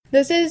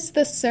This is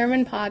the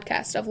Sermon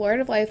Podcast of Lord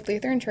of Life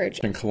Lutheran Church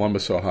in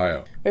Columbus,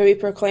 Ohio, where we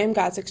proclaim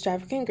God's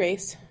extravagant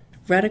grace,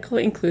 radical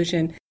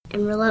inclusion,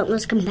 and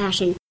relentless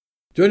compassion.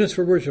 Join us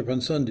for worship on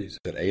Sundays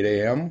at 8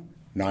 a.m.,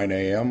 9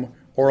 a.m.,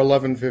 or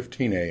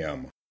 11:15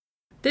 a.m.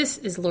 This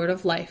is Lord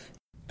of Life.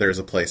 There's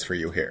a place for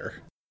you here.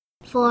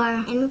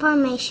 For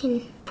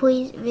information,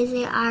 please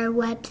visit our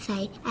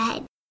website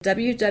at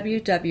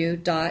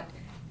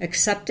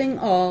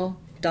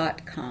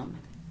www.acceptingall.com.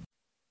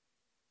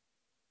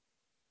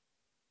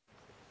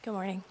 Good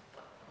morning.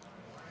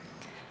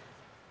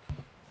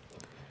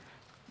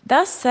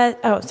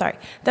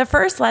 The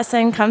first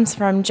lesson comes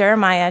from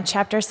Jeremiah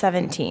chapter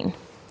 17.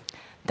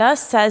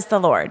 Thus says the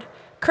Lord,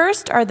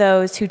 "Cursed are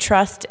those who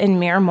trust in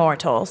mere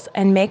mortals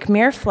and make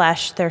mere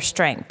flesh their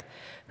strength,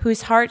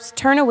 whose hearts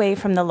turn away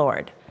from the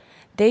Lord.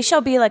 They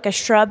shall be like a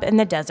shrub in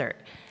the desert,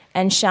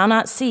 and shall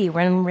not see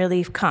when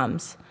relief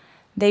comes.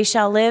 They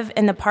shall live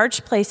in the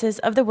parched places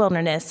of the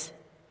wilderness,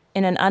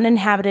 in an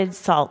uninhabited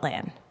salt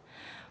land.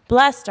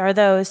 Blessed are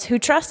those who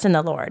trust in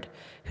the Lord,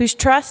 whose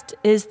trust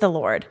is the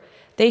Lord.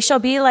 They shall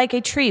be like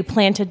a tree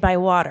planted by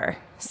water,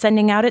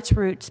 sending out its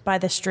roots by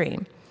the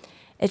stream.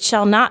 It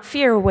shall not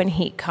fear when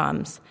heat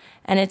comes,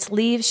 and its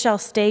leaves shall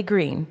stay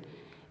green.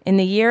 In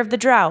the year of the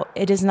drought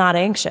it is not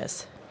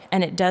anxious,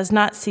 and it does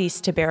not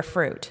cease to bear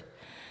fruit.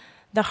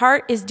 The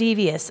heart is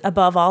devious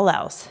above all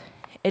else.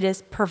 It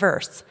is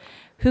perverse.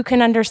 Who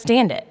can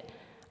understand it?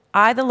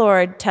 I, the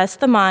Lord, test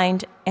the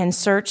mind and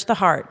search the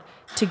heart,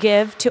 to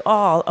give to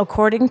all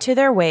according to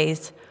their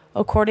ways,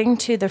 according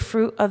to the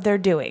fruit of their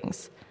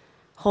doings.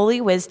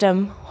 Holy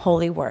wisdom,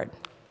 holy word."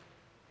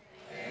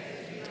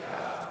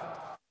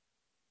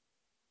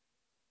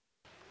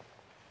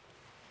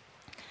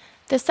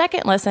 The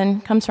second lesson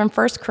comes from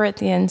 1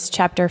 Corinthians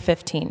chapter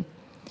 15.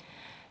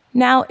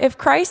 Now, if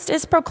Christ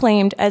is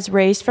proclaimed as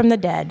raised from the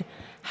dead,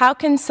 how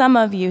can some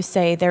of you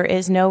say there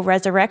is no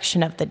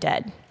resurrection of the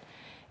dead?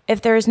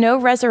 If there is no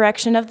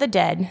resurrection of the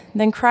dead,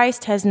 then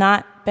Christ has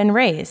not been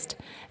raised.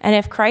 And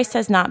if Christ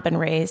has not been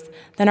raised,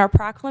 then our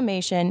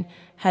proclamation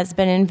has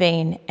been in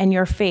vain, and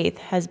your faith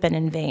has been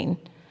in vain.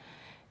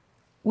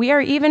 We are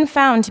even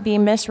found to be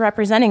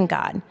misrepresenting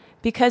God,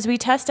 because we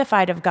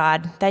testified of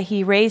God that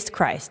he raised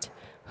Christ,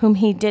 whom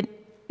he did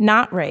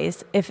not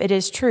raise, if it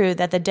is true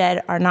that the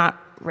dead are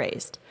not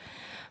raised.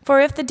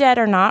 For if the dead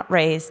are not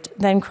raised,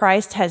 then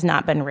Christ has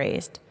not been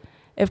raised.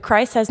 If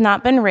Christ has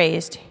not been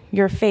raised,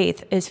 your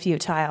faith is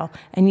futile,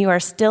 and you are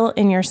still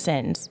in your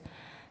sins.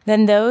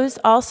 Then those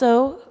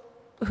also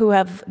who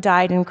have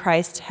died in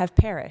Christ have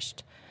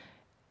perished.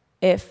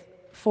 If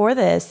for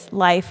this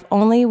life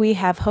only we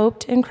have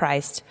hoped in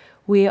Christ,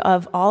 we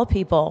of all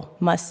people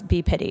must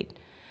be pitied.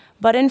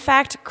 But in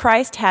fact,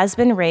 Christ has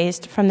been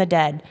raised from the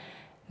dead,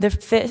 the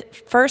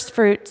first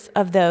fruits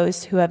of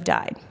those who have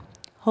died.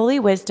 Holy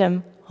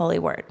wisdom, holy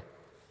word.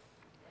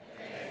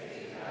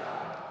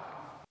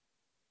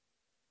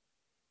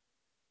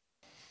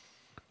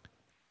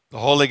 The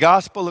Holy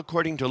Gospel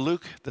according to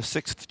Luke, the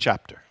 6th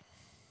chapter.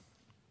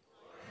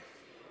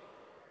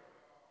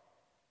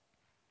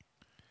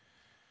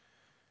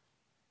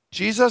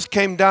 Jesus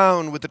came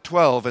down with the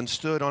 12 and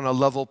stood on a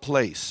level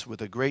place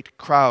with a great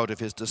crowd of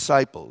his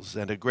disciples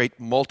and a great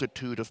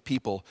multitude of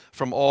people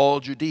from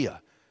all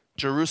Judea,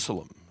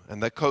 Jerusalem,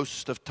 and the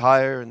coast of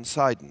Tyre and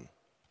Sidon.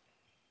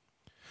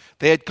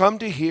 They had come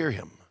to hear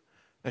him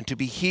and to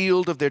be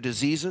healed of their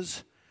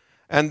diseases,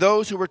 and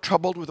those who were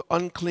troubled with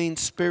unclean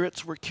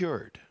spirits were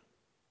cured.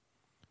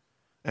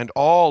 And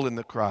all in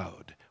the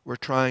crowd were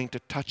trying to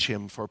touch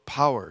him, for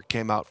power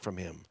came out from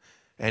him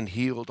and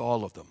healed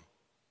all of them.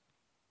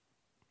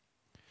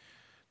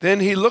 Then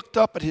he looked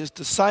up at his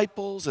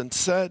disciples and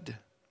said,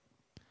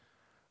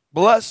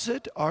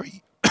 "Blessed are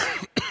you,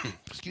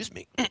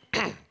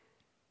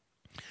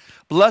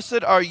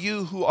 Blessed are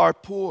you who are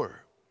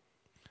poor,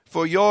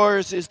 for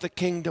yours is the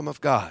kingdom of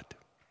God.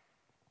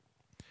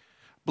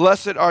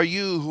 Blessed are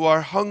you who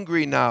are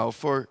hungry now,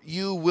 for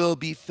you will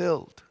be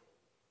filled.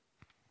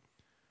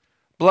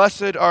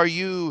 Blessed are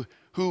you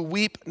who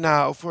weep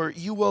now, for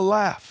you will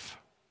laugh.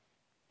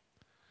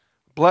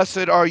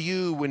 Blessed are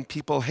you when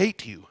people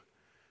hate you,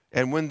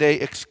 and when they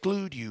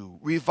exclude you,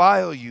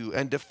 revile you,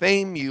 and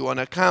defame you on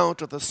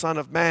account of the Son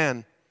of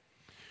Man.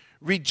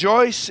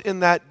 Rejoice in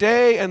that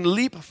day and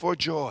leap for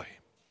joy,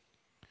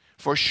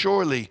 for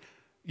surely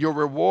your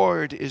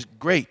reward is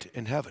great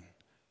in heaven,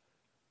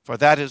 for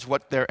that is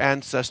what their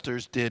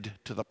ancestors did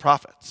to the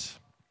prophets.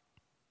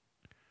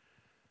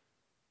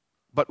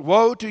 But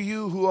woe to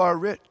you who are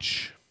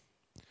rich,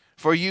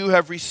 for you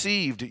have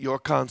received your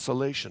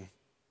consolation.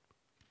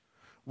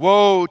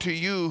 Woe to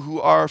you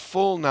who are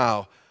full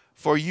now,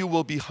 for you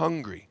will be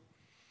hungry.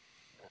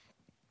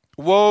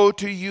 Woe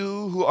to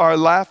you who are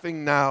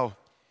laughing now,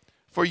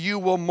 for you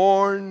will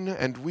mourn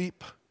and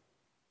weep.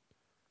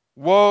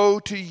 Woe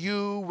to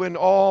you when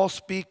all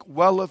speak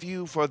well of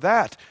you, for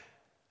that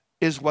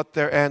is what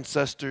their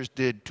ancestors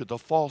did to the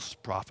false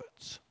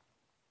prophets."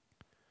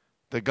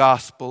 The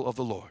Gospel of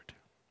the Lord.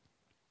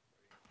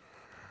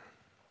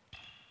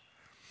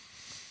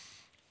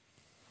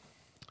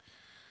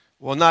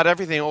 Well, not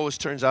everything always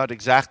turns out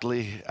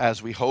exactly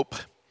as we hope.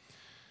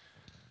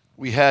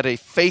 We had a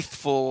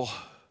faithful,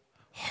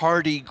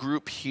 hearty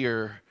group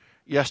here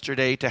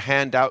yesterday to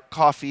hand out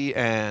coffee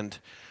and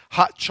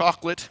hot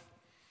chocolate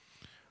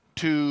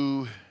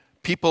to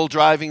people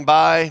driving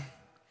by,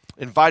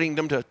 inviting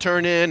them to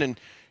turn in and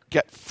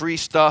get free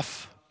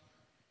stuff.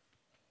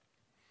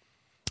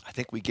 I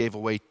think we gave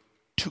away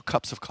 2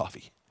 cups of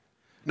coffee.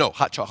 No,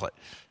 hot chocolate.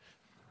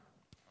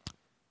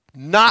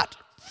 Not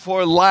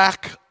for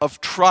lack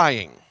of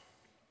trying.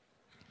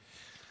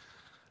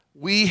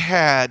 We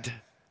had,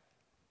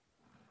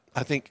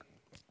 I think,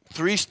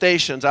 3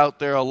 stations out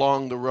there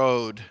along the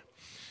road,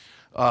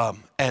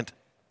 and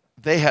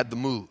they had the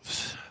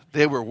moves.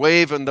 They were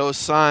waving those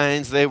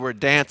signs, they were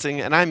dancing,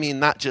 and I mean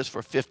not just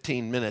for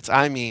 15 minutes.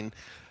 I mean,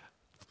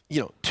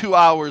 2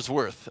 hours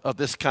worth of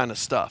this kind of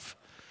stuff.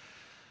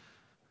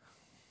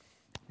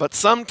 But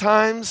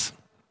sometimes,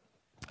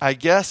 I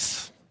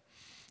guess,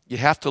 you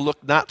have to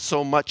look not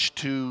so much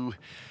to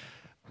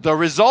the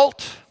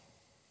result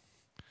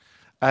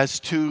as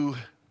to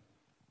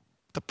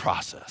the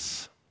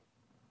process.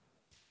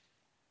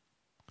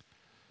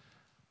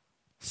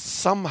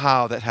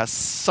 Somehow that has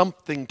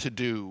something to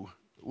do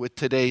with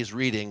today's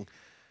reading.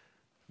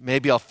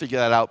 Maybe I'll figure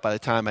that out by the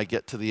time I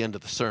get to the end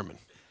of the sermon.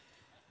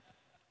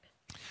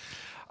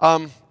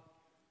 I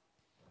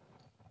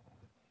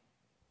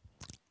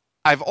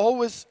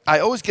always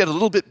get a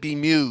little bit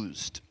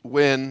bemused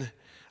when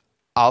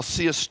I'll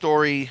see a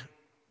story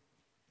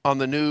on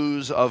the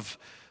news of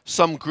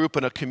some group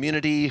in a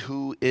community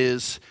who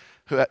has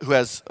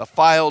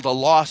filed a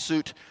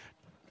lawsuit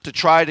to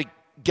try to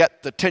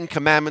get the 10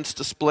 Commandments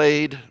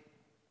displayed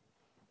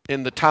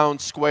in the town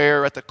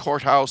square, at the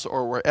courthouse,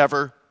 or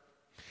wherever.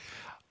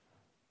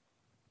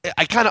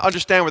 I kind of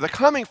understand where they're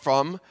coming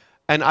from,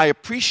 and I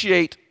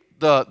appreciate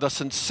the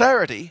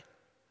sincerity.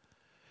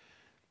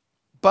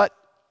 But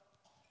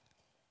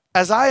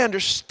as I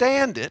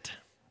understand it,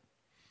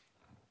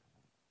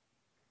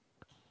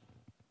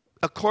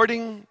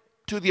 according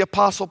to the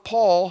Apostle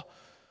Paul,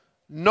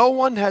 no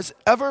one has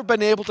ever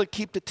been able to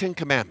keep the 10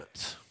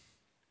 Commandments.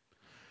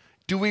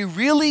 Do we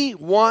really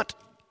want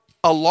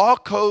a law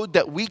code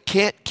that we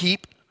can't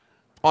keep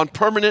on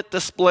permanent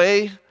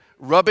display,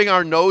 rubbing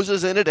our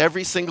noses in it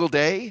every single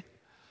day?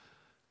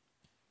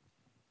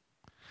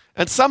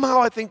 And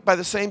somehow I think by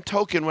the same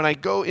token, when I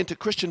go into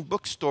Christian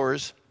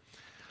bookstores,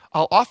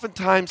 I'll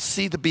oftentimes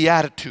see the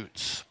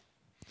Beatitudes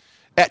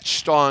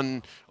etched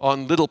on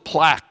little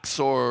plaques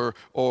or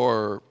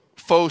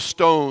faux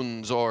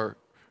stones or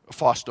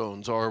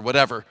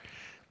whatever.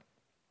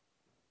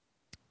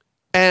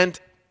 And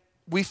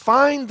we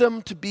find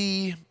them to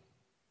be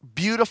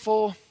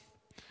beautiful,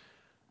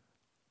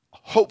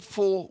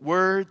 hopeful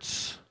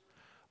words.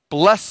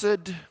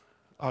 Blessed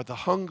are the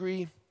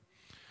hungry.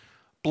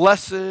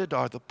 Blessed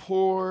are the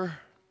poor.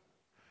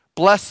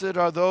 Blessed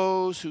are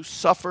those who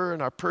suffer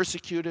and are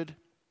persecuted.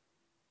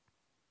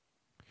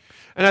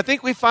 And I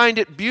think we find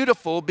it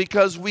beautiful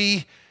because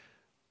we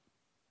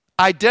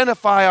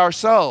identify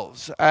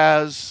ourselves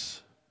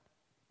as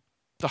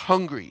the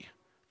hungry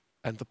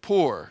and the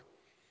poor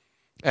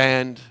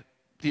and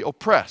the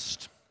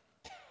oppressed.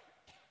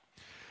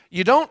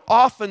 You don't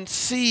often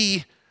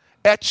see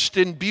etched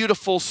in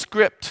beautiful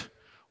script,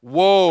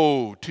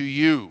 "Woe to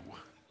you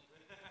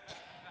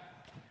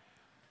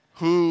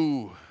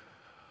who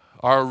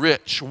are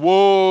rich.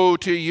 Woe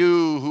to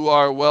you who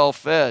are well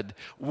fed.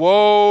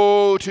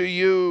 Woe to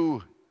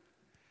you."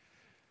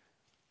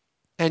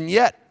 And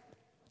yet,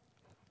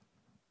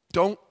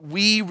 don't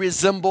we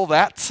resemble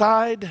that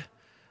side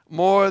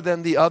more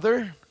than the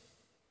other?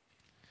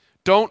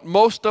 Don't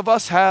most of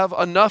us have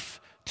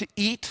enough to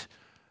eat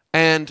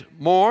and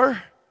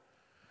more?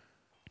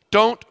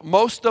 Don't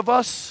most of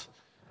us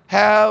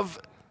have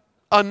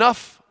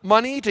enough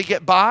money to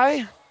get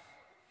by?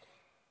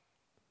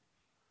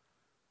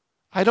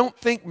 I don't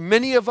think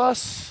many of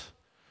us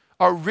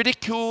are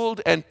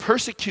ridiculed and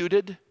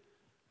persecuted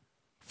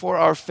for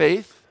our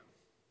faith.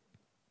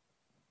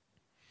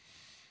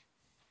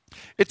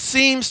 It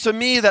seems to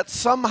me that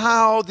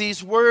somehow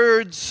these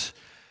words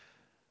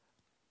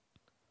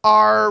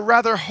are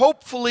rather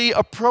hopefully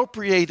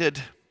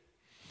appropriated,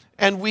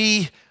 and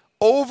we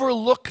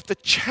overlook the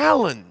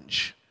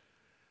challenge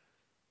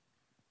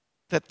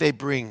that they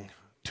bring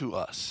to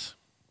us.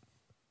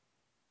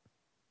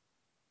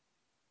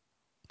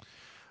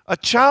 A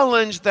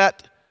challenge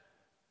that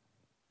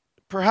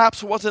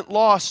perhaps wasn't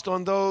lost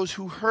on those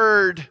who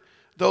heard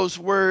those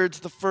words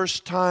the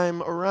first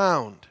time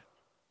around.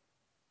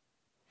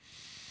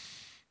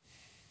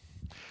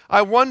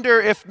 I wonder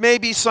if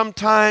maybe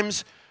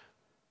sometimes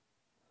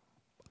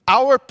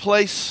our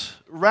place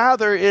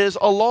rather is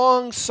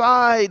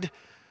alongside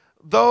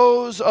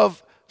those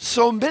of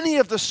so many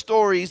of the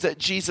stories that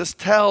Jesus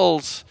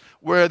tells,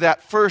 where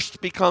that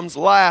first becomes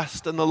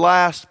last and the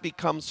last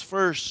becomes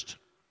first.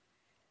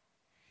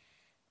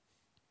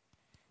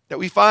 That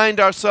we find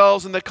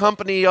ourselves in the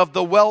company of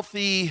the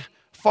wealthy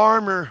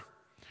farmer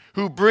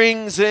who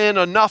brings in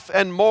enough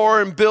and more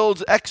and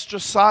builds extra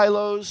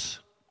silos.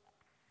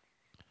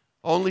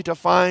 only to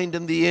find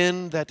in the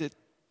end that it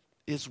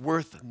is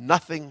worth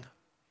nothing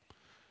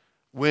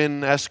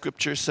when, as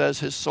Scripture says,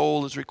 his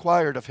soul is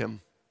required of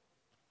him.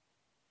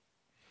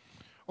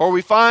 Or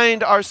we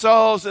find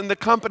ourselves in the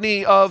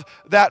company of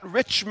that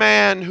rich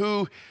man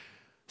who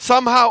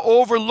somehow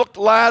overlooked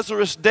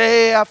Lazarus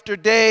day after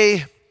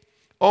day,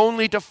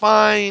 only to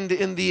find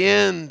in the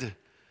end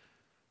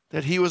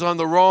that he was on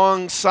the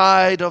wrong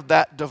side of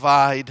that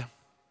divide.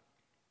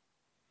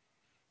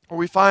 Or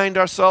we find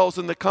ourselves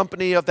in the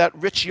company of that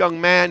rich young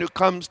man who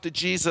comes to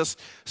Jesus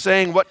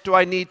saying, "What do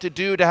I need to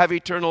do to have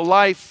eternal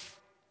life?"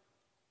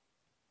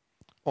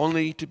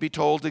 Only to be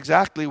told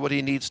exactly what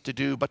he needs to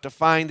do, but to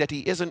find that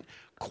he isn't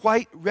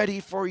quite ready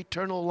for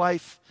eternal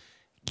life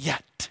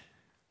yet.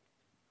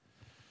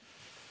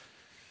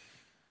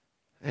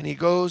 And he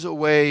goes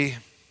away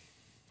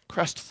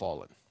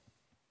crestfallen.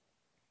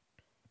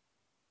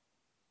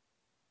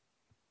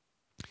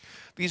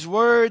 These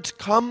words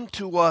come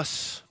to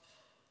us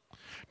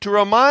to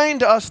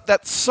remind us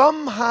that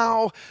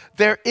somehow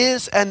there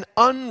is an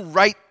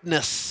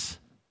unrightness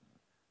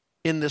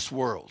in this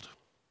world.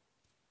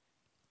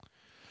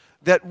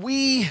 That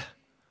we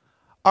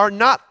are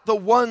not the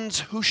ones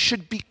who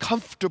should be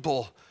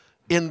comfortable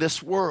in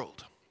this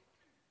world.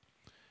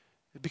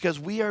 Because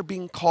we are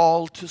being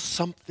called to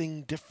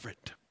something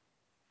different.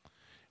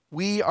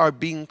 We are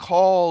being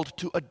called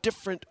to a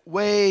different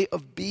way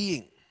of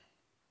being.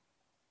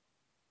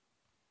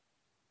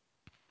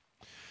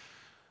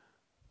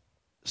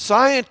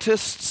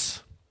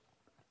 Scientists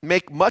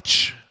make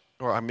much,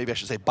 or maybe I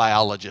should say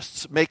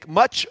biologists, make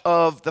much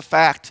of the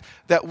fact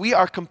that we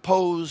are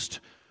composed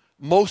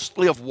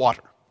mostly of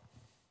water.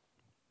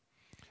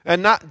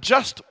 And not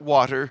just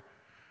water,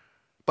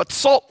 but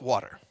salt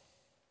water.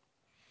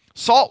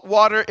 Salt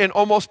water in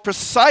almost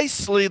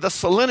precisely the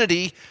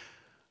salinity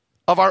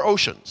of our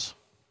oceans.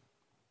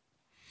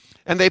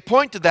 And they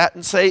point to that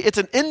and say it's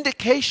an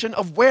indication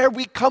of where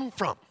we come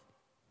from.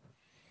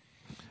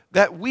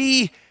 That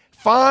we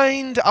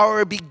find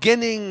our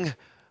beginning,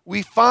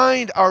 we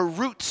find our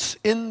roots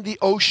in the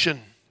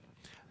ocean.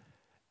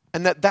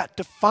 And that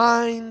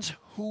defines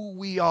who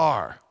we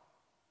are.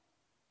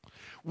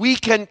 We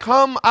can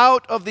come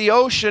out of the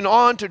ocean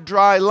onto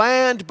dry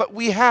land, but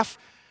we have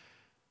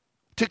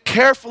to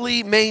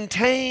carefully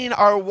maintain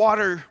our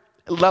water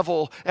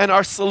level and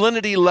our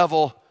salinity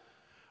level,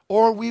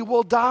 or we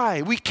will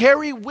die. We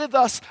carry with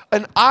us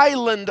an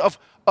island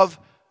of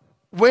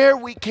where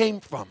we came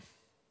from,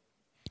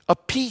 a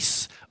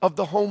piece of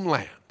the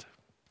homeland.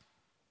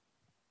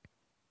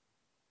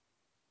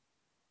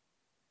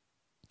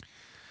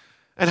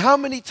 And how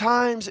many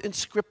times in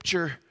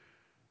Scripture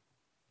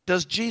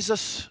does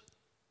Jesus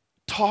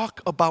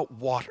talk about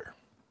water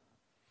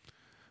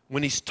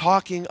when he's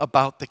talking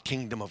about the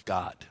kingdom of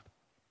God?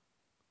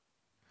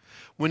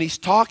 When he's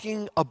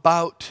talking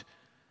about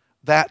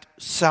that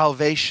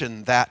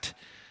salvation, that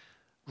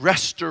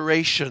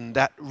restoration,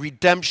 that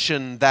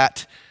redemption,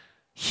 that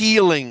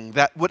healing,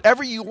 that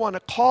whatever you want to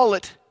call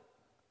it,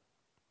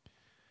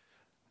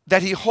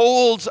 that he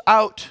holds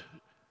out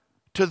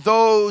to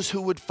those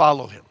who would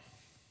follow him.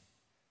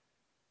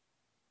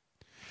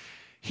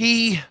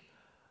 He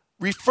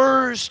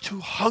refers to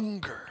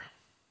hunger.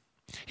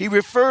 He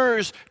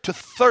refers to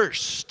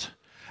thirst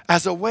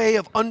as a way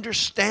of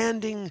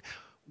understanding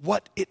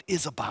what it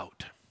is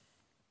about.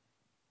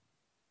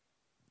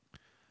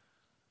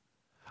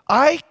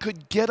 I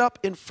could get up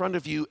in front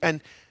of you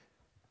and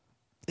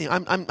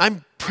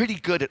I'm pretty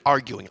good at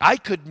arguing. I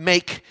could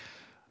make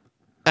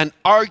an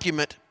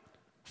argument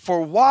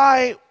for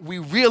why we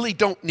really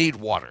don't need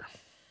water.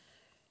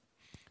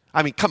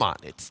 I mean, come on,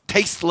 it's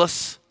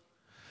tasteless.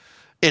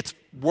 It's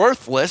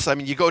worthless. I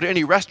mean, you go to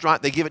any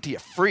restaurant, they give it to you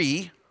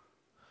free.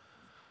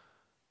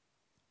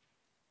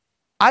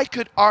 I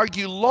could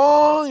argue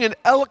long and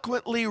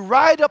eloquently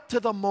right up to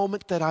the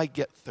moment that I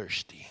get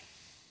thirsty.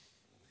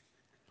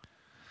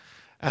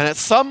 And at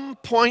some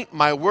point,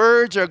 my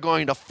words are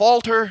going to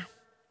falter.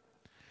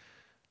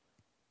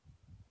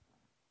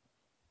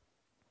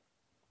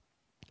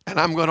 And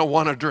I'm going to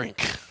want a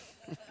drink.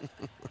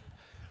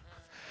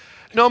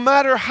 No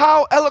matter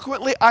how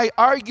eloquently I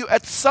argue,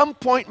 at some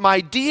point my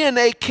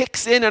DNA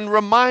kicks in and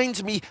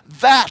reminds me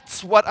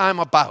that's what I'm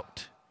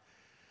about.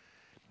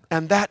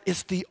 And that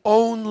is the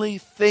only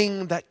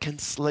thing that can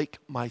slake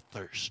my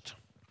thirst.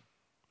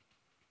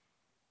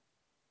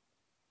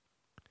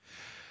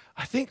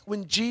 I think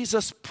when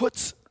Jesus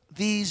puts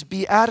these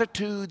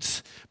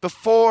Beatitudes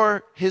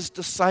before his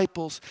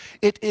disciples,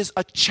 it is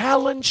a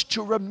challenge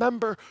to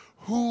remember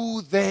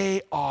who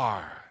they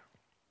are.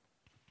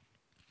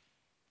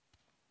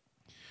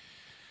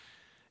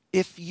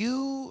 If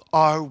you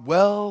are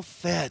well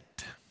fed,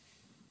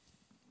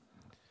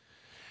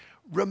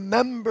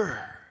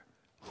 remember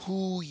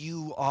who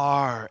you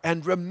are,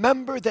 and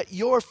remember that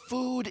your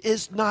food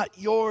is not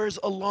yours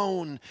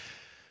alone,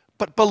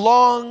 but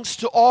belongs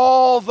to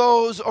all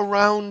those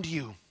around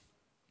you.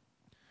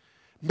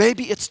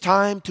 Maybe it's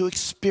time to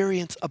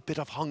experience a bit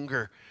of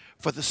hunger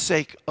for the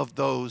sake of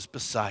those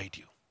beside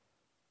you.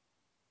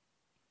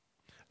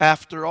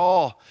 After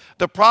all,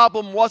 the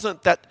problem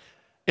wasn't that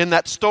in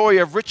that story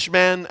of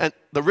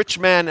the rich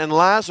man and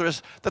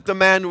Lazarus, that the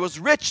man was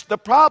rich. The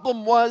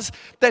problem was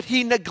that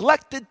he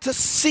neglected to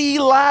see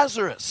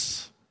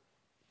Lazarus.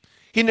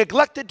 He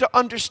neglected to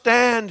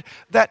understand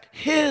that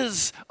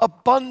his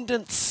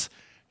abundance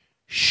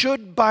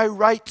should by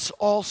rights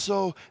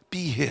also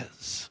be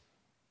his.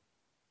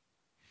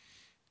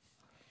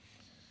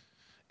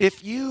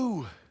 If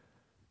you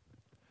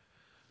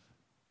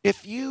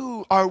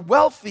are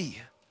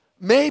wealthy,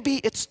 maybe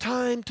it's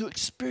time to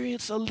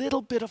experience a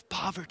little bit of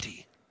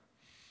poverty.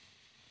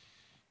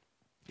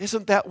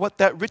 Isn't that what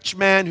that rich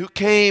man who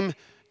came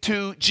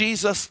to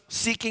Jesus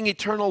seeking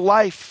eternal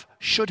life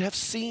should have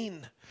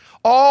seen?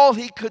 All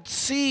he could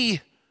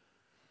see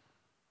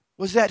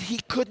was that he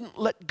couldn't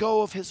let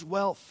go of his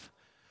wealth.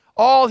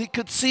 All he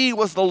could see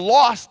was the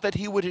loss that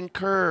he would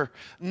incur,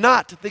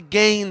 not the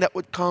gain that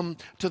would come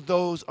to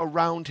those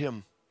around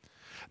him.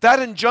 That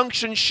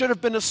injunction should have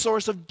been a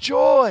source of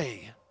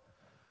joy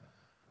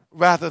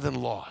rather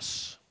than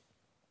loss.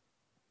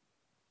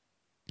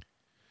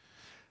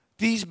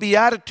 These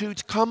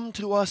Beatitudes come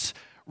to us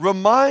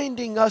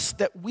reminding us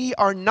that we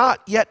are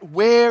not yet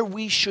where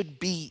we should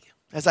be.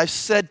 As I've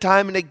said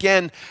time and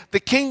again, the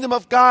kingdom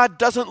of God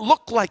doesn't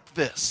look like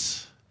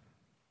this.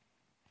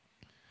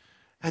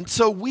 And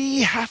so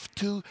we have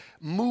to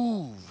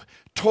move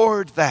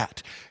toward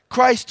that.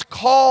 Christ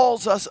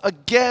calls us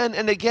again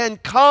and again,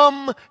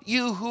 "Come,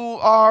 you who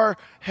are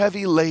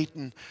heavy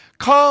laden.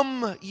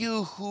 Come,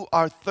 you who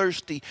are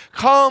thirsty.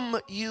 Come,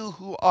 you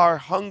who are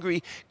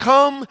hungry.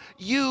 Come,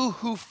 you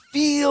who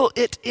feel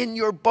it in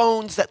your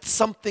bones that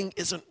something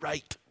isn't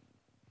right."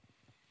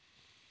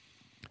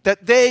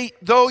 That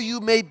though you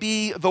may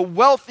be the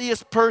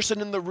wealthiest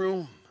person in the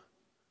room,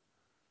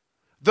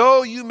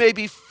 though you may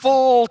be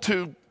full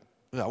to,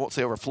 I won't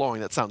say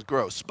overflowing, that sounds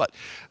gross, but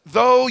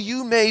though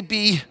you may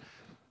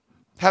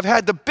have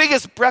had the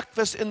biggest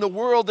breakfast in the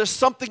world, there's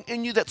something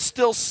in you that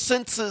still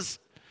senses,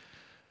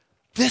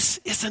 this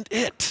isn't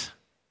it.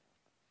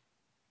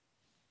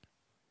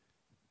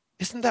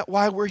 Isn't that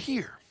why we're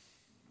here?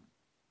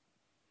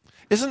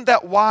 Isn't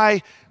that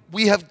why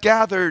we have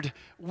gathered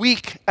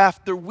week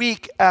after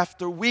week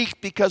after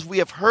week? Because we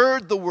have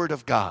heard the word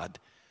of God,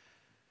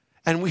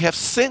 and we have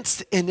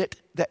sensed in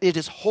it that it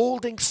is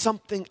holding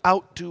something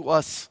out to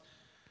us,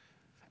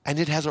 and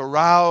it has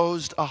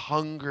aroused a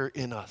hunger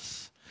in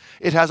us.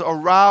 It has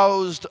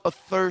aroused a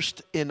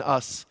thirst in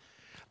us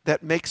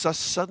that makes us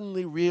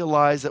suddenly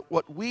realize that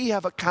what we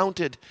have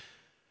accounted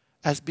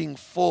as being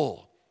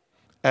full,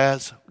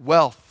 as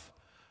wealth,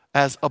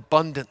 as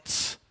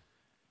abundance,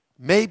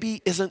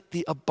 maybe isn't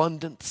the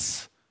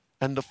abundance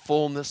and the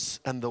fullness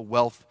and the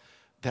wealth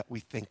that we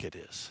think it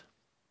is.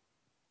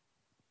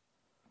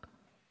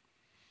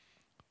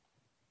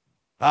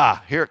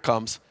 Here it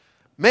comes.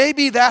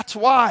 Maybe that's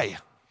why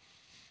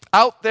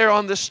out there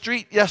on the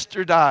street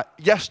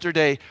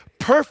yesterday,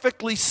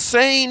 perfectly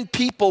sane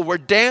people were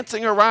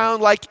dancing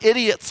around like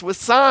idiots with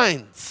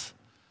signs.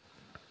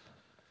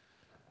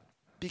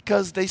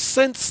 Because they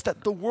sensed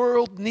that the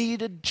world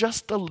needed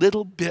just a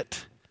little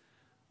bit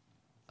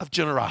of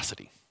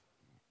generosity,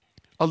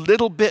 a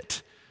little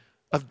bit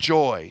of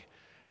joy.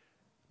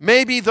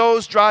 Maybe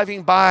those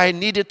driving by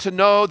needed to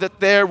know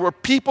that there were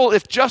people,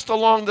 if just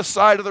along the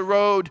side of the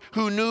road,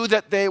 who knew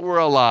that they were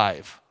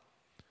alive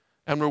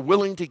and were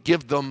willing to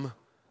give them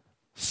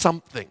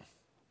something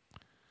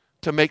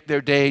to make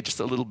their day just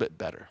a little bit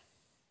better.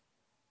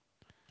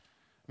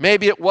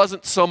 Maybe it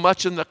wasn't so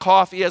much in the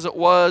coffee as it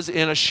was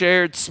in a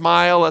shared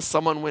smile as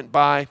someone went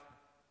by.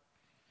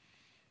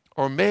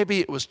 Or maybe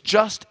it was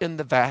just in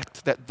the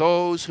fact that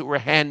those who were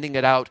handing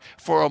it out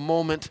for a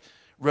moment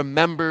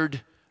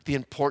remembered the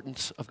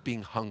importance of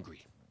being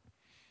hungry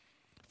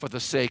for the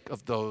sake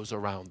of those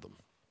around them.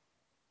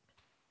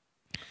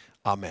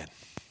 Amen.